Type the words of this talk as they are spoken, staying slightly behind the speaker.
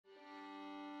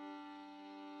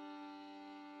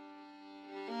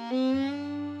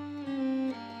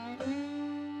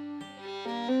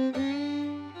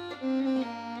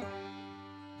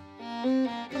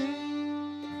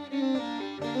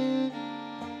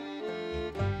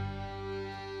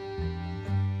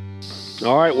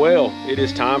All right, well, it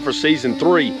is time for season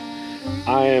 3.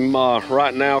 I am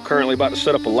right now currently about to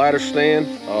set up a ladder stand.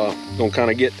 Gonna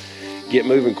kind of get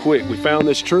moving quick. We found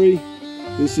this tree.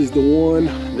 This is the one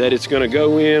that it's gonna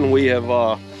go in. We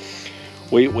have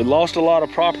we lost a lot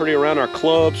of property around our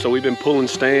club, so we've been pulling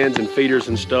stands and feeders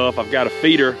and stuff. I've got a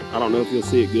feeder. I don't know if you'll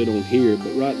see it good on here,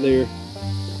 but right there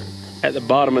at the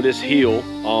bottom of this hill,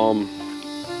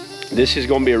 this is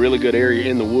gonna be a really good area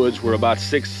in the woods. We're about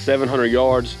 600-700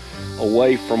 yards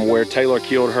away from where Taylor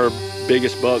killed her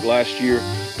biggest buck last year.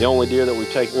 The only deer that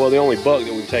we've taken, well, the only buck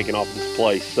that we've taken off this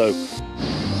place. So,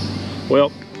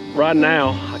 well, right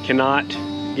now I cannot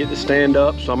get the stand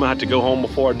up, so I'm gonna have to go home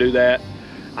before I do that.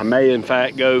 I may in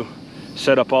fact go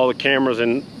set up all the cameras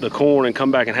in the corn and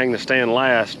come back and hang the stand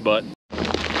last, but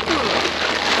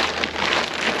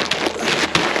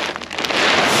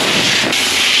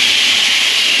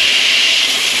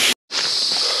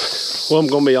well, I'm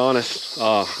gonna be honest,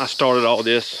 I started all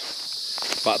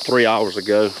this about 3 hours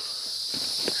ago.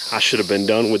 I should have been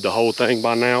done with the whole thing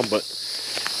by now, but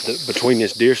between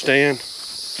this deer stand,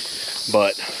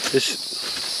 but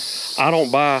this, I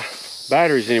don't buy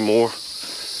batteries anymore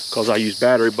because I use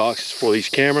battery boxes for these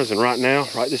cameras, and right now,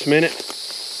 right this minute,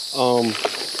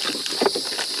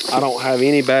 I don't have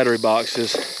any battery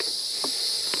boxes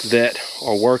that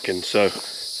are working, so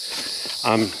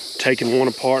I'm taking one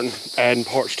apart and adding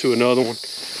parts to another one.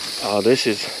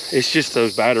 It's just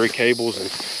those battery cables,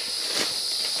 and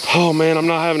oh man, I'm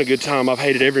not having a good time. I've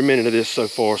hated every minute of this so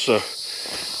far, so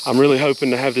I'm really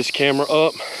hoping to have this camera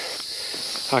up.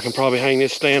 I can probably hang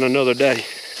this stand another day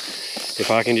if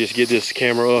I can just get this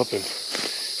camera up and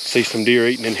see some deer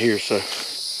eating in here, so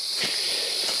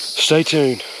stay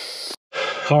tuned.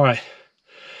 All right,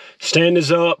 stand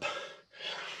is up.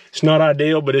 It's not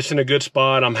ideal, but it's in a good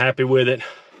spot. I'm happy with it.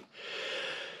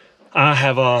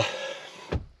 I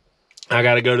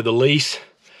gotta go to the lease,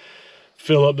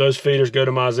 fill up those feeders, go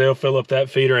to my Zell, fill up that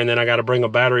feeder, and then I gotta bring a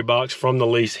battery box from the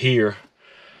lease here.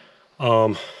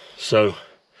 So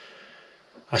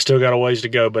I still got a ways to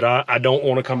go, but I don't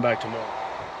want to come back tomorrow.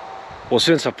 Well,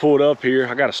 since I pulled up here,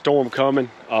 I got a storm coming.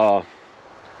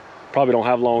 Probably don't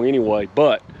have long anyway,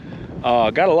 but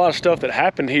got a lot of stuff that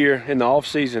happened here in the off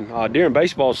season. During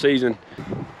baseball season,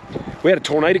 we had a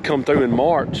tornado come through in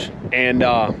March, and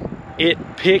it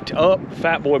picked up the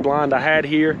fat boy blind I had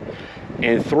here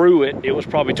and threw it. It was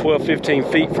probably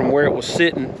 12-15 feet from where it was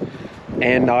sitting,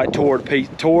 and it tore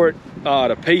it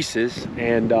to pieces.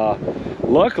 And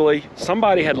luckily,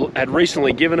 somebody had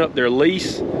recently given up their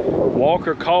lease.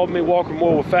 Walker called me, Walker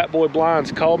Moore with Fat Boy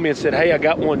Blinds called me and said, hey, I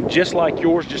got one just like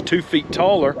yours, just 2 feet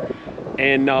taller.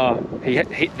 And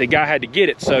the guy had to get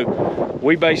it. So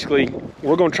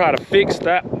we're gonna try to fix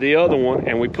the other one,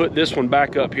 and we put this one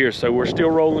back up here. So we're still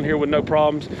rolling here with no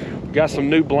problems. We got some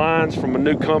new blinds from a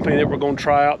new company that we're gonna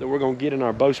try out, that we're gonna get in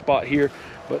our bow spot here.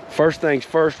 But first things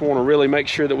first, we wanna really make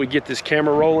sure that we get this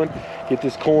camera rolling, get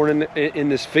this corn in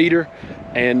this feeder.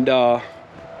 And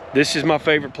this is my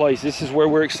favorite place. This is where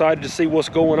we're excited to see what's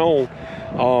going on.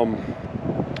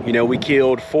 You know, we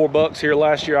killed 4 bucks here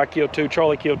last year. I killed 2,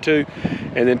 Charlie killed 2,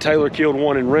 and then Taylor killed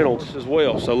 1 in Reynolds as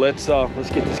well. So let's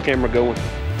get this camera going.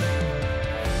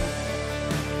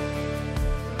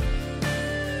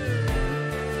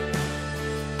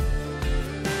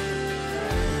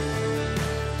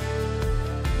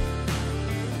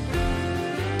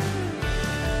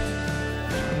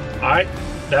 All right,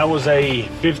 that was a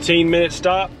 15-minute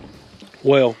stop.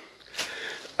 Well,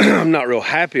 I'm not real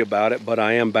happy about it, but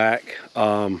I am back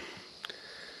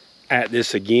at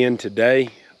this again today.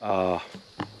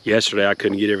 Yesterday I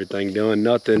couldn't get everything done.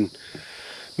 Nothing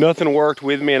worked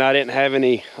with me, and I didn't have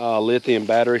any lithium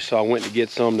batteries, so I went to get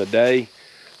some today.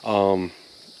 Man,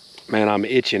 I'm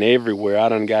itching everywhere. I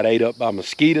done got ate up by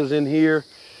mosquitoes in here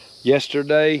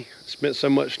yesterday. Spent so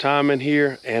much time in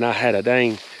here, and I had a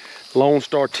dang Lone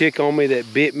Star tick on me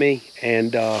that bit me,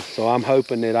 and so I'm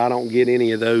hoping that I don't get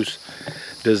any of those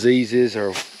diseases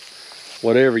or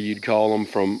whatever you'd call them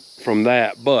from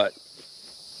that. But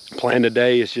plan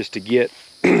today is just to get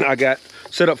I got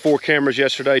set up 4 cameras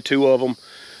yesterday. 2 of them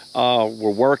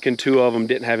were working, 2 of them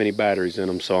didn't have any batteries in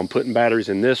them, so I'm putting batteries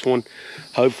in this one.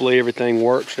 Hopefully everything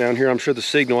works down here. I'm sure the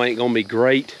signal ain't gonna be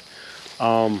great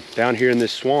down here in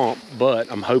this swamp,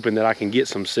 but I'm hoping that I can get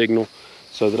some signal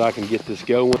so that I can get this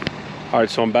going. All right,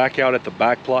 so I'm back out at the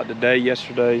back plot today.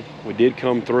 Yesterday we did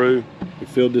come through, we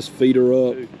filled this feeder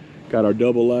up, got our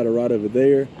double ladder right over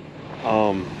there.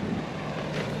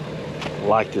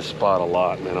 Like this spot a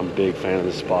lot, man. I'm a big fan of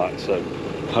this spot, so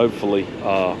hopefully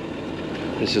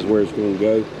this is where it's going to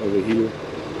go, over here.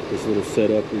 This little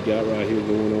setup we got right here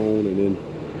going on, and then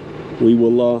we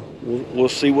will we'll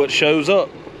see what shows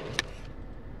up.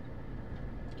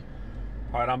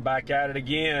 All right, I'm back at it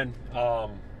again. I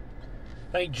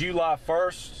think July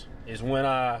 1st is when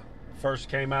I first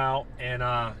came out, and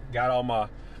I got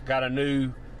a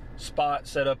new spot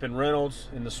set up in Reynolds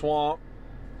in the swamp.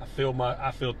 I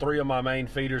filled 3 of my main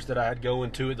feeders that I had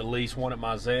going to at the lease, one at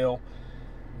my Zell.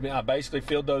 I basically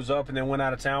filled those up and then went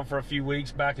out of town for a few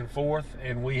weeks back and forth,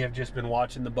 and we have just been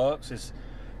watching the bucks.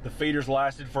 The feeders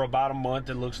lasted for about a month,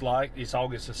 it looks like. It's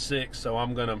August the 6th, so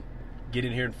I'm gonna get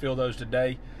in here and fill those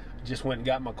today. Just went and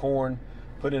got my corn,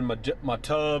 put in my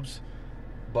tubs.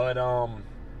 But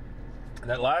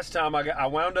that last time I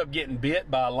wound up getting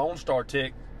bit by a Lone Star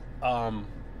tick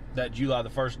that July the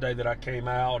 1st day that I came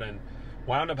out, and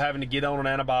wound up having to get on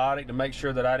an antibiotic to make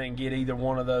sure that I didn't get either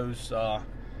one of those, I'm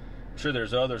sure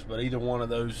there's others, but either one of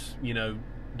those, you know,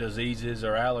 diseases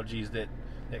or allergies that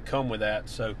come with that.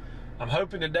 So I'm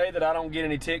hoping today that I don't get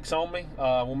any ticks on me.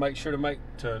 We'll make sure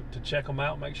to check them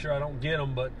out, make sure I don't get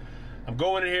them. But I'm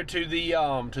going in here to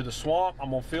the swamp.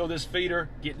 I'm gonna fill this feeder,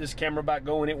 get this camera back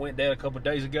going. It went dead a couple of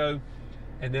days ago,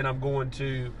 and then I'm going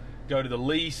to go to the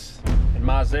lease and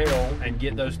my Zell and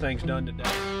get those things done today.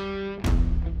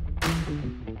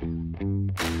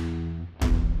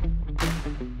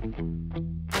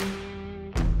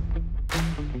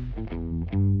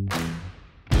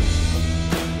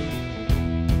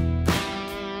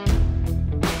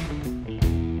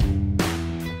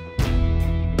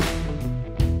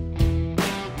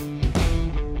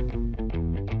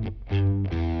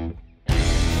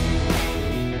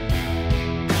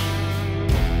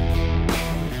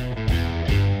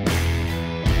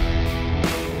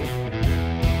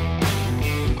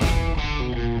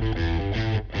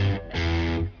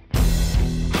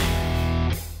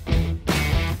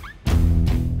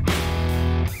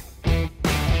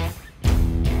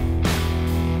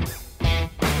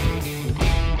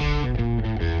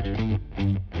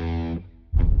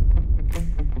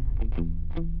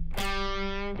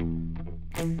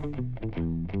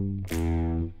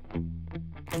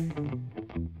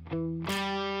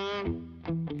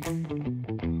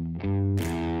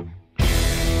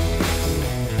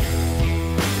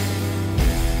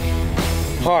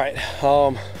 All right,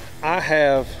 I'll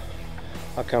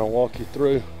kind of walk you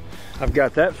through. I've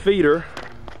got that feeder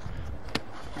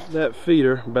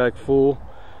back full.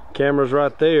 Camera's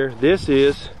right there. This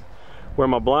is where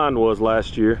my blind was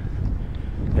last year.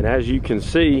 And as you can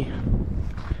see,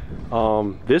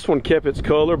 this one kept its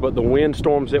color, but the wind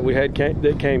storms that we had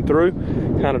that came through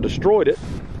kind of destroyed it.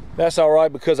 That's all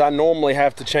right, because I normally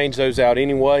have to change those out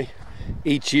anyway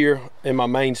each year in my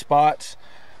main spots.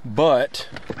 But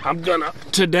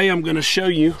today I'm gonna show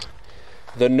you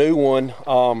the new one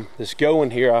that's going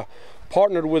here. I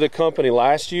partnered with a company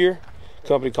last year, a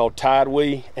company called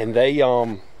Tidewee, and they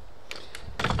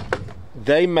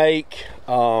make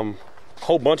a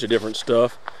whole bunch of different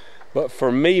stuff. But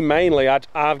for me mainly,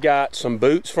 I've got some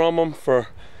boots from them for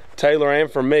Taylor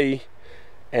and for me,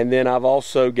 and then I've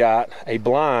also got a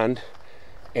blind,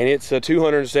 and it's a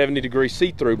 270-degree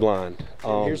see-through blind.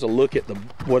 Here's a look at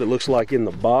what it looks like in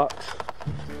the box.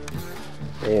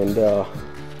 And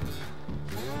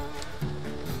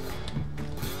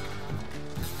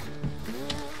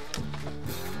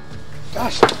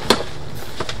gosh,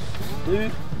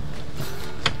 dude.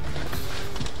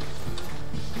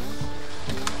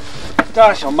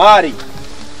 Gosh almighty.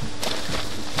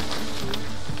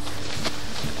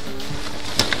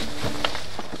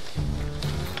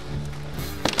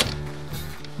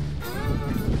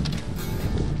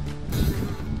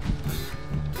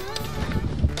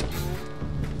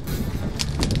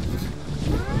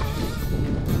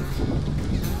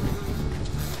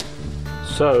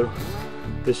 So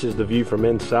this is the view from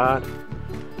inside.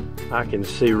 I can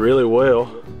see really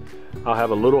well. I'll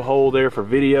have a little hole there for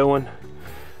videoing.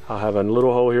 I'll have a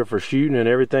little hole here for shooting, and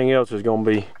everything else is going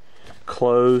to be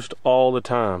closed all the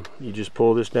time. You just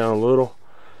pull this down a little,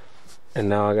 and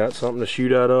now I got something to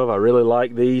shoot out of. I really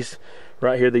like these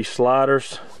right here, these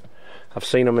sliders. I've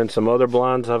seen them in some other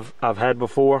blinds I've had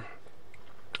before.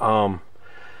 But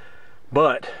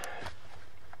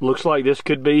looks like this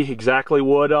could be exactly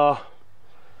what I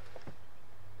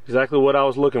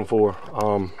was looking for.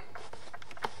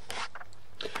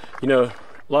 You know, a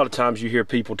lot of times you hear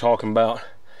people talking about,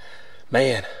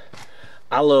 man,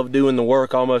 I love doing the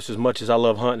work almost as much as I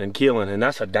love hunting and killing, and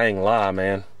that's a dang lie,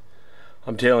 man.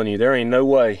 I'm telling you, there ain't no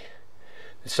way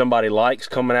that somebody likes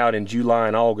coming out in July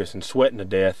and August and sweating to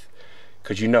death,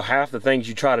 because you know half the things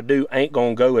you try to do ain't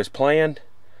gonna go as planned.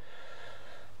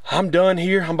 I'm done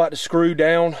here. I'm about to screw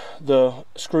down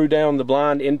the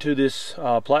blind into this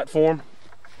platform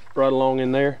right along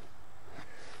in there,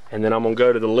 and then I'm gonna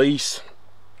go to the lease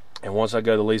And once I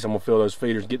go to lease, I'm gonna fill those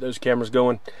feeders, get those cameras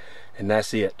going, and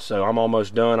that's it. So I'm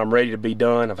almost done. I'm ready to be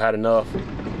done. I've had enough.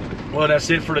 Well, that's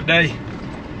it for today.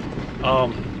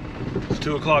 It's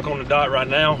 2 o'clock on the dot right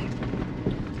now.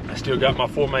 I still got my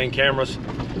 4 main cameras.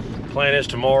 Plan is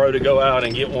tomorrow to go out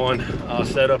and get one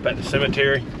set up at the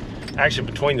cemetery. Actually,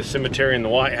 between the cemetery and the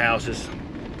White House is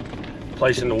a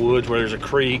place in the woods where there's a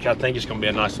creek. I think it's gonna be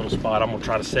a nice little spot. I'm gonna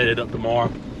try to set it up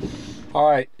tomorrow. All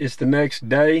right, it's the next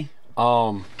day.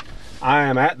 I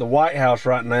am at the White House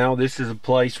right now. This is a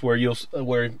place where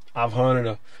I've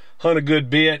hunted a good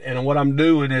bit, and what I'm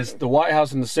doing is the White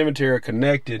House and the cemetery are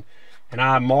connected, and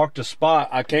I marked a spot.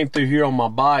 I came through here on my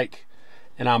bike,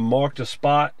 and I marked a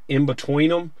spot in between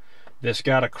them that's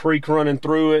got a creek running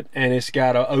through it, and it's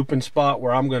got an open spot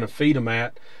where I'm going to feed them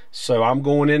at. So I'm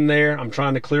going in there. I'm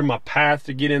trying to clear my path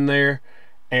to get in there,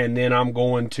 and then I'm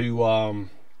going to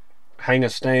hang a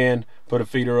stand, put a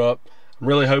feeder up. I'm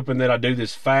really hoping that I do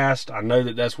this fast. I know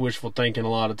that that's wishful thinking a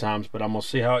lot of times, but I'm gonna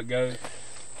see how it goes.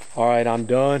 All right, I'm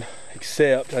done,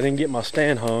 except I didn't get my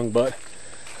stand hung, but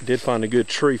I did find a good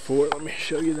tree for it. Let me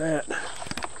show you that.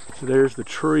 So there's the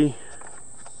tree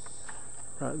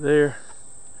right there.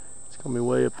 It's gonna be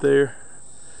way up there.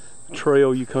 The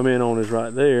trail you come in on is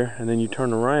right there, and then you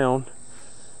turn around,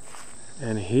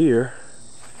 and here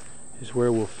is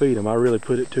where we'll feed them. I really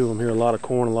put it to them here. A lot of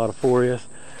corn, a lot of 4S.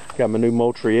 Got my new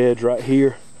Moultrie Edge right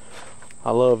here.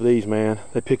 I love these, man.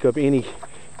 They pick up any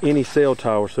cell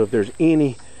tower, so if there's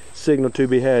any signal to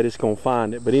be had, it's gonna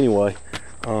find it. But anyway,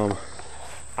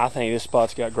 I think this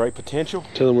spot's got great potential.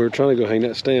 Tell them we were trying to go hang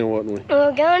that stand, wasn't we? We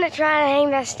were going to try to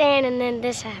hang that stand, and then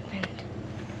this happened.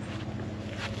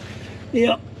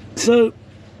 Yep. So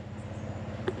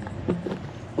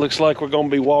looks like we're gonna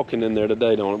be walking in there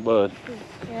today, don't it, bud?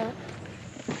 Yeah.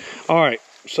 All right,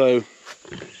 so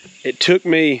it took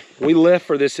me, we left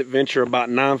for this adventure about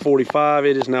 9:45.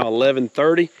 It is now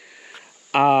 11:30.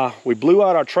 We blew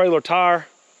out our trailer tire.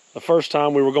 The first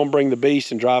time we were gonna bring the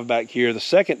beast and drive back here. The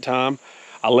second time,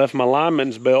 I left my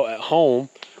lineman's belt at home.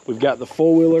 We've got the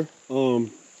four-wheeler,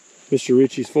 Mr.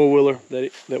 Ritchie's four-wheeler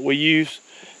that we use.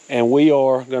 And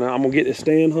I'm gonna get the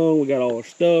stand hung. We got all our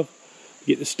stuff.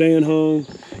 Get the stand hung,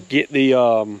 get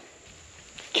the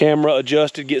camera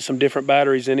adjusted, get some different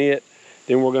batteries in it.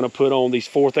 Then we're gonna put on these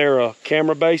 4th era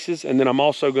camera bases, and then I'm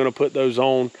also gonna put those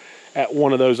on at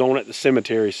one of those on at the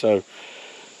cemetery. So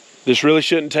this really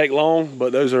shouldn't take long,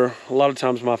 but those are a lot of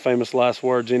times my famous last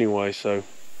words anyway. So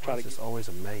it's always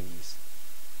a maze.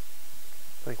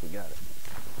 I think we got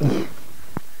it.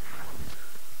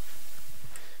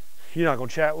 You're not gonna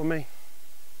chat with me?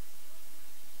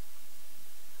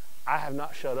 I have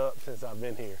not shut up since I've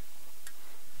been here.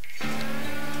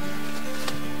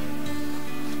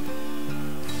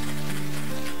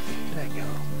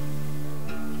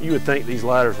 You would think these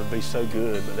ladders would be so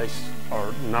good, but they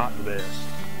are not the best.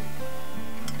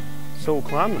 This old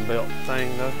climbing belt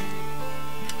thing though,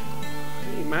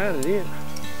 I ain't mad at it.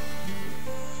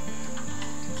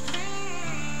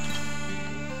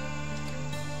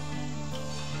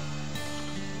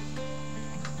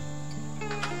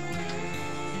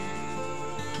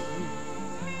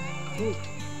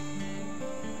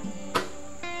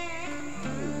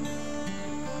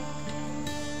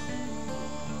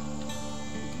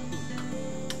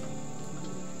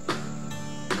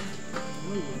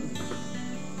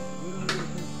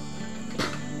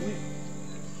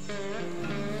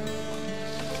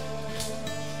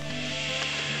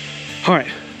 All right,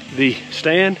 the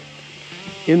stand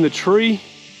in the tree.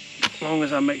 As long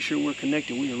as I make sure we're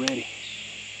connected, we are ready.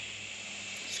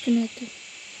 It's connected.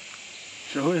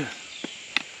 Sure is.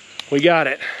 We got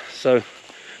it. So,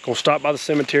 gonna stop by the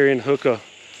cemetery and hook a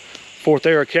 4th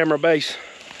era camera base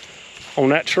on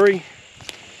that tree,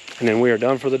 and then we are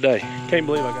done for the day. Can't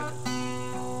believe I got that.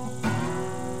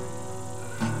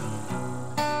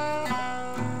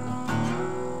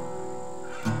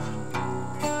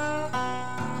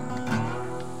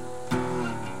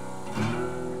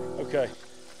 Okay,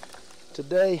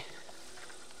 today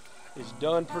is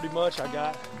done pretty much. I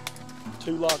got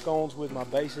 2 lock-ons with my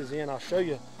bases in. I'll show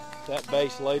you that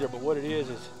base later, but what it is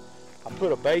I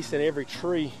put a base in every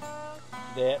tree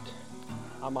that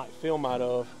I might film out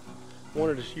of.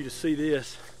 Wanted you to see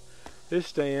this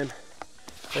stand.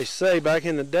 They say back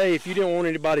in the day, if you didn't want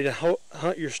anybody to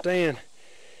hunt your stand,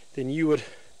 then you would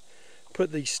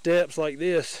put these steps like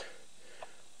this,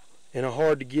 and are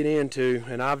hard to get into,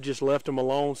 and I've just left them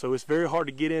alone, so it's very hard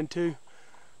to get into.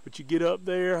 But you get up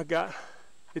there,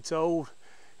 it's old,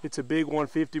 it's a big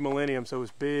 150 Millennium, so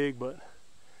it's big, but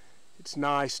it's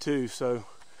nice too. So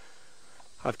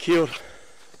I've killed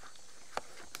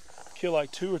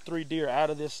like 2 or 3 deer out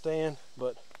of this stand,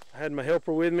 but I had my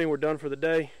helper with me. We're done for the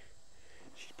day.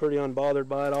 She's pretty unbothered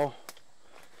by it all.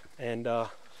 And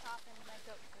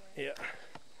yeah,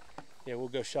 we'll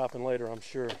go shopping later, I'm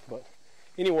sure. But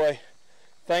anyway,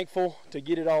 thankful to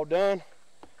get it all done.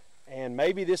 And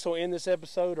maybe this will end this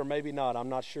episode, or maybe not. I'm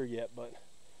not sure yet, but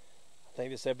I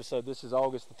think this is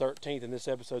August the 13th, and this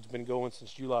episode's been going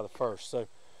since July the 1st. So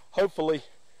hopefully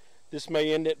this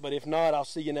may end it, but if not, I'll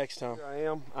see you next time.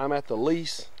 Here I'm at the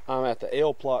lease. I'm at the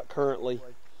L plot currently.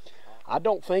 I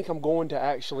don't think I'm going to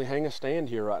actually hang a stand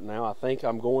here right now. I think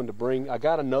I'm going to I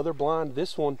got another blind.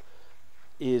 This one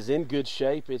is in good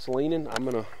shape. It's leaning. I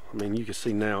mean, you can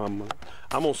see now, I'm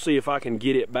gonna see if I can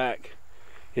get it back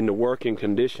into working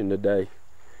condition today.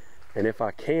 And if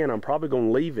I can, I'm probably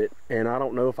gonna leave it, and I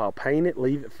don't know if I'll paint it,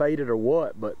 leave it faded or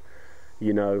what, but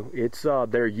you know, it's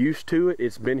they're used to it.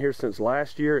 It's been here since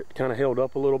last year. It kind of held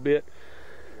up a little bit.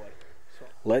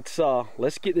 Let's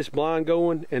get this blind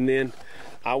going, and then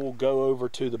I will go over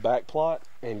to the back plot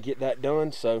and get that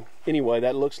done. So anyway,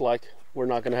 that looks like we're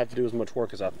not gonna have to do as much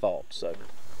work as I thought. So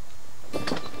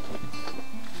let's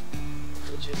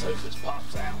just hope this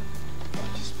pops out like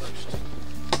it's supposed to.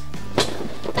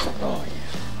 Oh yeah.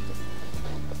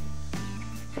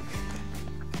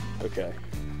 Okay,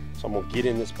 so I'm gonna get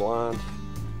in this blind.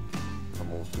 I'm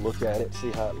gonna look at it,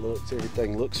 see how it looks.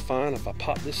 Everything looks fine. If I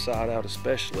pop this side out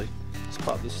especially, let's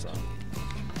pop this side.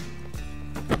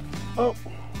 Oh,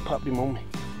 popped him on me.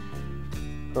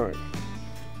 All right.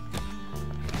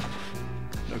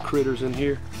 No critters in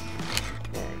here.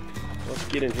 All right, let's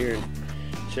get in here and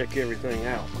check everything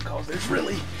out, because there's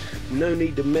really no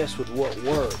need to mess with what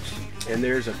works. And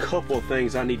there's a couple of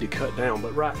things I need to cut down,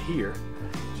 but right here,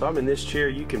 so I'm in this chair,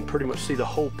 you can pretty much see the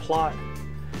whole plot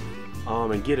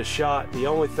and get a shot. The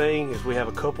only thing is we have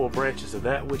a couple of branches of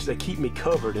that, which they keep me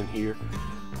covered in here.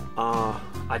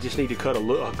 I just need to cut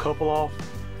a couple off,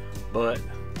 but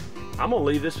I'm gonna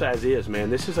leave this as is, man.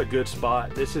 This is a good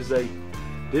spot. This is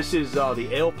the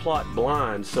L plot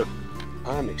blind, so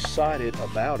I'm excited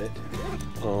about it.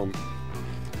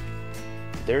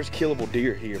 There's killable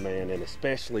deer here, man, and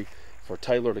especially for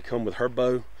Taylor to come with her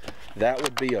bow. That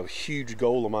would be a huge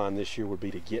goal of mine this year, would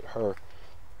be to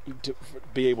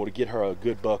be able to get her a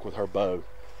good buck with her bow.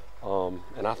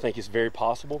 And I think it's very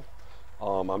possible.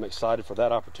 I'm excited for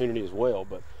that opportunity as well,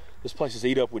 but this place is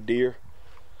eat up with deer.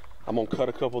 I'm gonna cut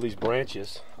a couple of these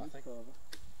branches.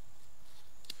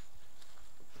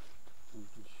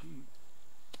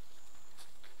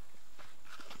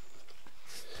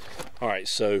 All right,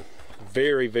 so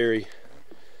very, very,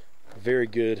 very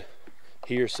good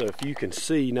here. So if you can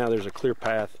see now, there's a clear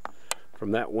path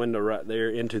from that window right there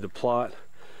into the plot.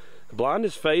 The blind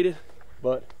is faded,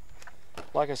 but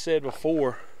like I said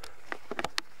before,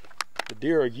 the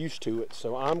deer are used to it,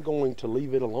 so I'm going to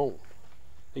leave it alone.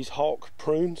 These hawk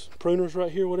pruners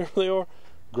right here, whatever they are,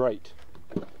 great,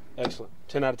 excellent,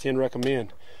 10 out of 10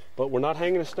 recommend. But we're not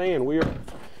hanging a stand. We're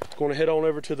going to head on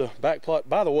over to the back plot.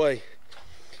 By the way,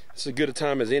 it's as good a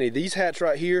time as any. These hats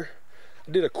right here,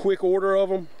 I did a quick order of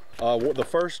them. The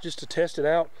first, just to test it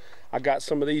out. I got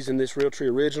some of these in this Realtree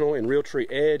Original and Realtree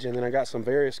Edge, and then I got some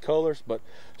various colors, but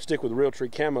stick with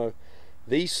Realtree Camo.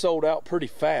 These sold out pretty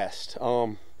fast.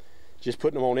 Just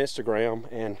putting them on Instagram,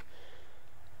 and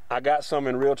I got some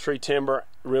in Realtree Timber,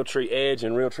 Realtree Edge,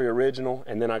 and Realtree Original,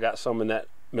 and then I got some in that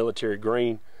military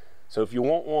green. So if you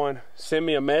want one, send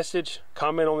me a message,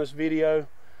 comment on this video,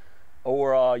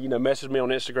 or you know, message me on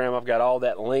Instagram. I've got all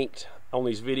that linked on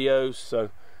these videos. So,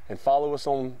 and follow us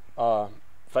on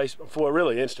Facebook. Well,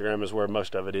 really Instagram is where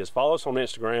most of it is. Follow us on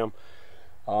Instagram.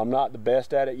 I'm not the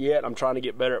best at it yet. I'm trying to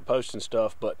get better at posting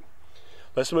stuff, but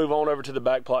let's move on over to the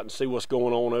back plot and see what's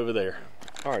going on over there.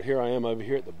 All right, here I am over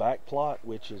here at the back plot,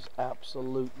 which is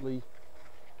absolutely,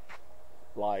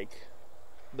 like,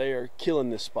 they are killing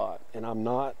this spot, and I'm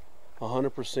not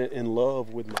 100% in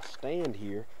love with my stand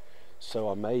here, so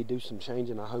I may do some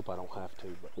changing. I hope I don't have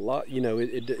to, but a lot, you know,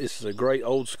 this is a great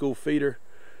old school feeder.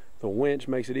 The winch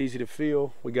makes it easy to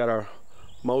feel. We got our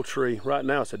Moultrie right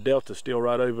now. It's a Delta still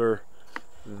right over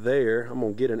there. I'm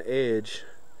gonna get an Edge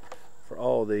for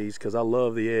all these because I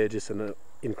love the Edge. It's an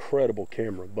incredible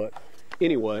camera. But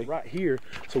anyway, right here,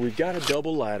 so we've got a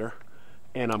double ladder,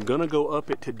 and I'm gonna go up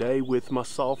it today with my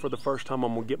saw for the first time.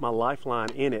 I'm gonna get my lifeline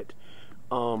in it.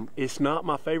 It's not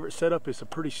my favorite setup. It's a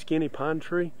pretty skinny pine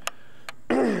tree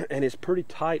and it's pretty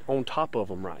tight on top of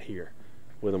them right here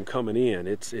with them coming in.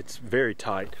 It's very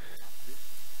tight.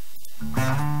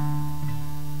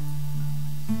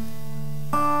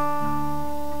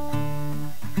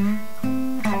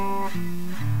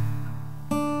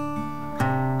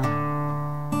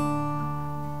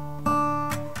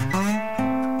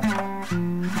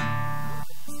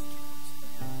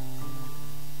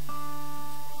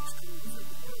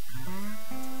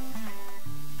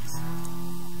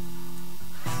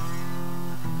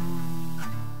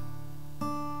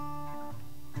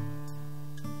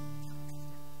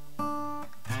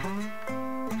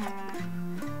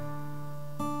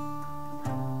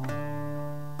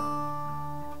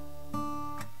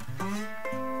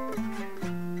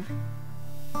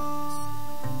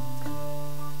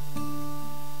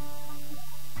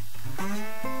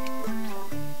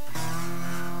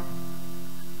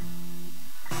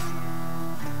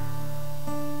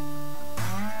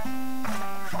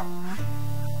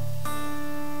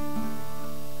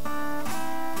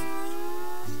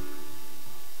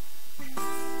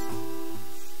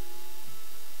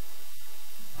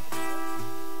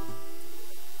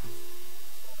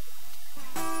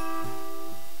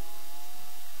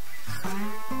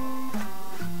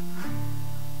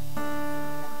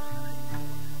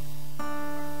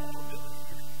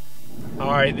 All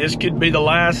right, this could be the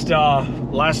last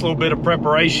little bit of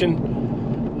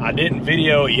preparation. I didn't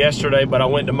video it yesterday, but I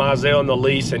went to Mizell and the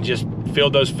lease and just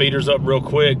filled those feeders up real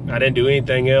quick. I didn't do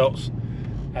anything else.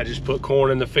 I just put corn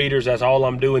in the feeders. That's all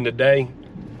I'm doing today.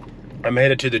 I'm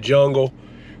headed to the jungle,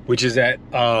 which is that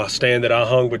stand that I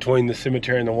hung between the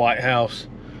cemetery and the White House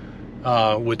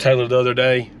with Taylor the other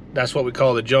day. That's what we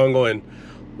call the jungle, and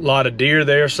a lot of deer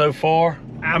there so far.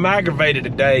 I'm aggravated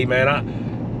today, man.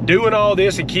 Doing all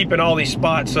this and keeping all these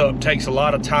spots up takes a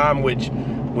lot of time, which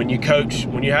when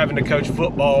you're having to coach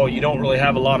football, you don't really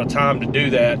have a lot of time to do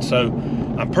that. So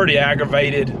I'm pretty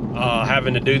aggravated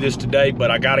having to do this today, but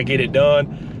I got to get it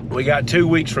done. We got 2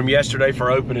 weeks from yesterday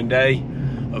for opening day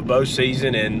of bow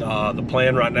season, and the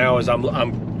plan right now is I'm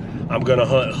gonna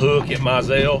hunt Hook at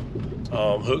Mizell.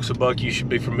 Hook's a buck you should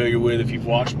be familiar with if you've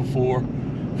watched before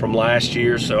from last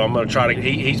year. So I'm gonna try to,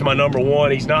 he's my number one.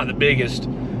 He's not the biggest.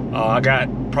 I got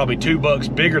probably 2 bucks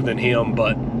bigger than him,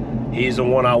 but he's the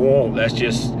one I want. That's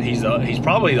just, he's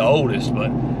probably the oldest, but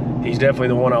he's definitely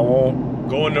the one I want.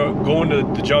 Going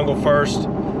to the jungle first,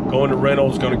 going to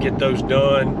Reynolds, gonna get those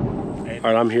done. All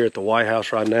right, I'm here at the White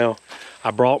House right now.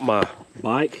 I brought my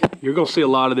bike. You're gonna see a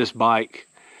lot of this bike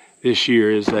this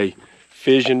year. Is a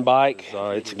Fission bike.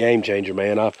 It's a game changer,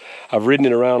 man. I've ridden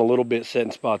it around a little bit,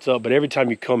 setting spots up, but every time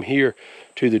you come here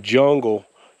to the jungle,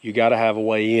 you got to have a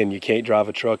way in. You can't drive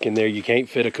a truck in there. You can't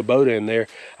fit a Kubota in there.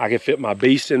 I can fit my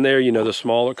Beast in there, you know, the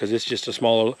smaller, because it's just a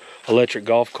smaller electric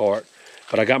golf cart.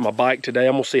 But I got my bike today.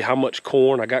 I'm going to see how much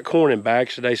corn. I got corn in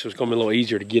bags today, so it's going to be a little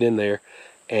easier to get in there.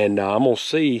 And I'm going to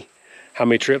see how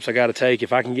many trips I got to take.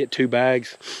 If I can get 2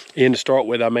 bags in to start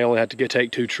with, I may only have to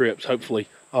take 2 trips, hopefully.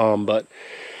 But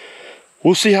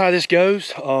we'll see how this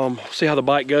goes. See how the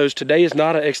bike goes. Today is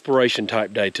not an exploration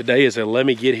type day. Today is a let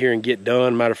me get here and get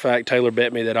done. Matter of fact, Taylor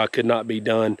bet me that I could not be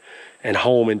done and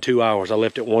home in 2 hours. I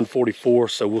left at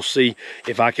 1:44, so we'll see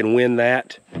if I can win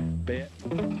that bet.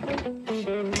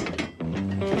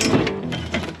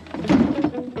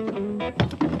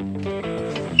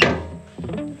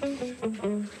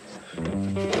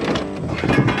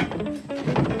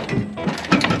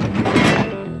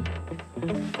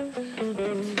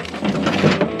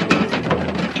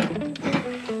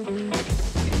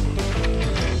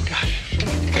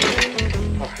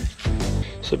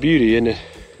 It's a beauty, isn't it?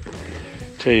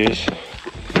 Tell you,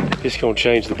 it's gonna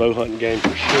change the bow hunting game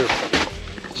for sure.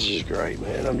 This is great,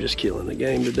 man. I'm just killing the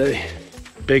game today.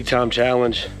 Big time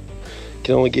challenge.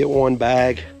 Can only get 1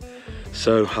 bag,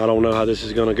 so I don't know how this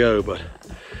is gonna go, but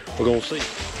we're gonna see.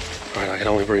 All right, I can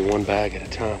only bring 1 bag at a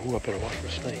time. Ooh, I better watch my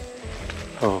snake.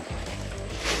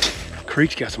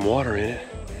 Creek's got some water in it.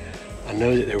 I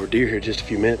know that there were deer here just a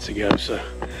few minutes ago, so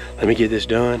let me get this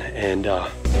done and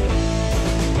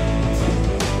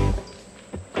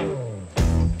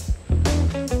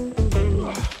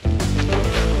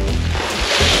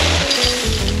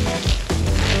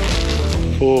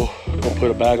I'm gonna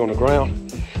put a bag on the ground,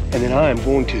 and then I am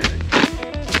going to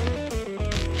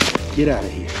get out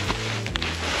of here.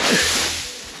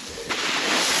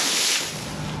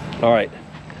 All right,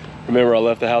 remember I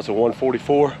left the house at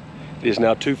 1:44. It is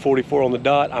now 2:44 on the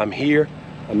dot. I'm here,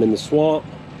 I'm in the swamp,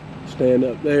 stand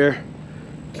up there,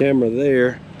 camera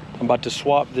there. I'm about to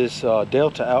swap this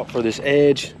Delta out for this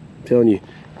Edge. I'm telling you,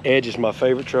 Edge is my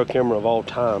favorite trail camera of all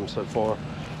time so far.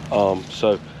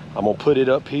 So I'm gonna put it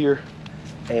up here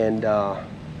and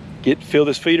fill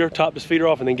this feeder, top this feeder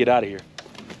off, and then get out of here.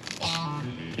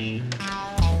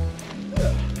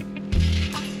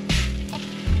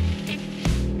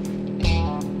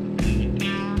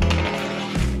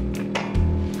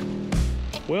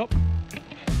 Well,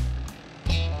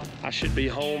 I should be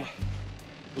home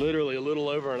literally a little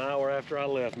over an hour after I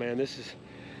left, man. This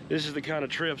is the kind of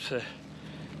trips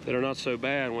that are not so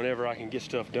bad whenever I can get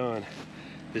stuff done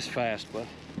this fast. But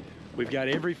we've got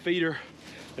every feeder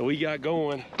that we got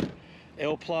going.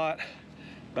 L plot,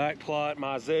 back plot,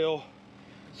 Mizell,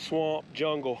 swamp,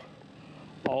 jungle,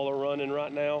 all are running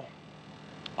right now.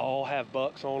 All have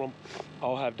bucks on them,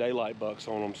 all have daylight bucks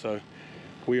on them. So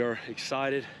we are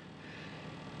excited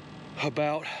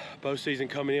about bow season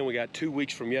coming in. We got 2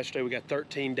 weeks from yesterday. We got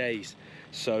 13 days.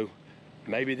 So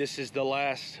maybe this is the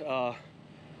last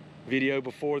video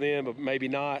before then, but maybe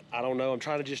not. I don't know. I'm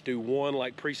trying to just do 1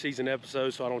 like preseason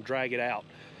episode so I don't drag it out.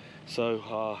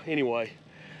 So anyway,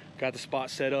 got the spot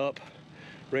set up,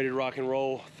 ready to rock and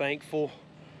roll. Thankful,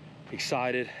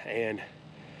 excited, and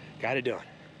got it done.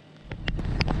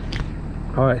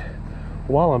 All right,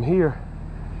 while I'm here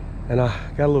and I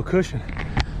got a little cushion,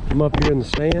 I'm up here in the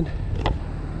stand.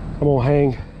 I'm gonna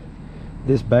hang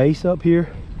this base up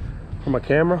here for my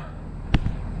camera,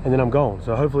 and then I'm gone.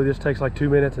 So hopefully this takes like 2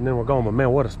 minutes and then we're gone. But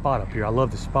man, what a spot up here. I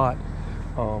love this spot.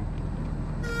 Got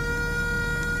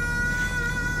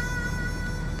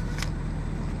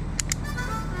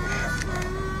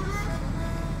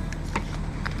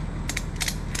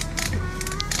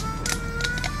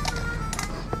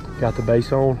the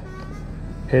base on,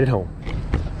 headed home.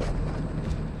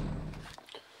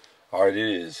 All right, it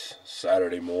is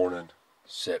Saturday morning,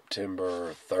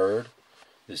 September 3rd.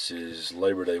 This is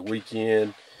Labor Day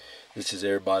weekend. This is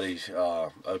everybody's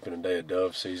opening day of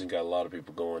dove season. Got a lot of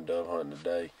people going dove hunting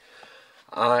today.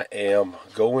 I am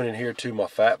going in here to my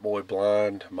Fat Boy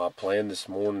blind. My plan this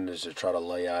morning is to try to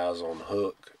lay eyes on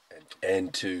Hook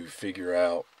and to figure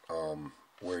out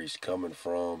where he's coming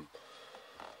from,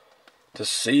 to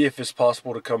see if it's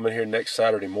possible to come in here next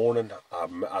Saturday morning.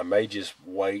 I may just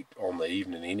wait on the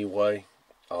evening anyway,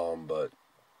 but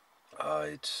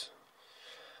I'm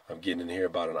getting in here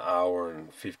about an hour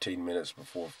and 15 minutes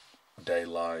before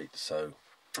daylight, so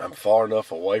I'm far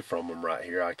enough away from them right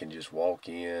here. I can just walk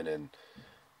in, and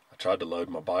I tried to load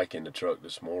my bike in the truck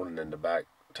this morning and the back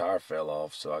tire fell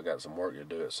off, so I got some work to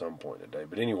do at some point today.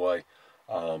 But anyway,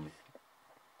 gonna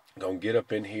get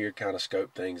up in here, kind of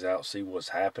scope things out, see what's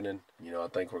happening. You know, I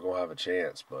think we're gonna have a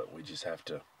chance, but we just have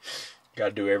to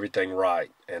gotta do everything right,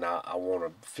 and I want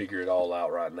to figure it all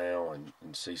out right now and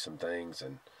see some things.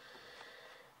 And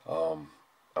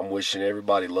I'm wishing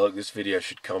everybody luck. This video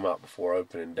should come out before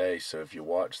opening day, so if you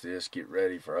watch this, get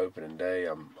ready for opening day.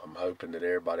 I'm hoping that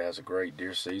everybody has a great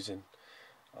deer season.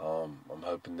 I'm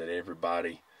hoping that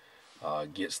everybody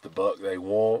gets the buck they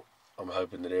want. I'm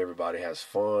hoping that everybody has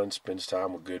fun, spends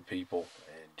time with good people,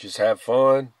 and just have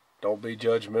fun. Don't be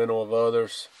judgmental of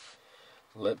others.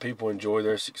 Let people enjoy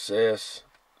their success.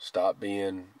 Stop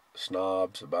being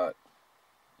snobs about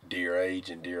deer age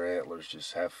and deer antlers.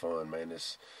 Just have fun, man.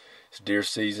 It's deer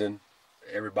season.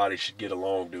 Everybody should get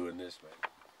along doing this, man.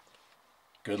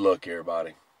 Good luck,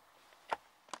 everybody.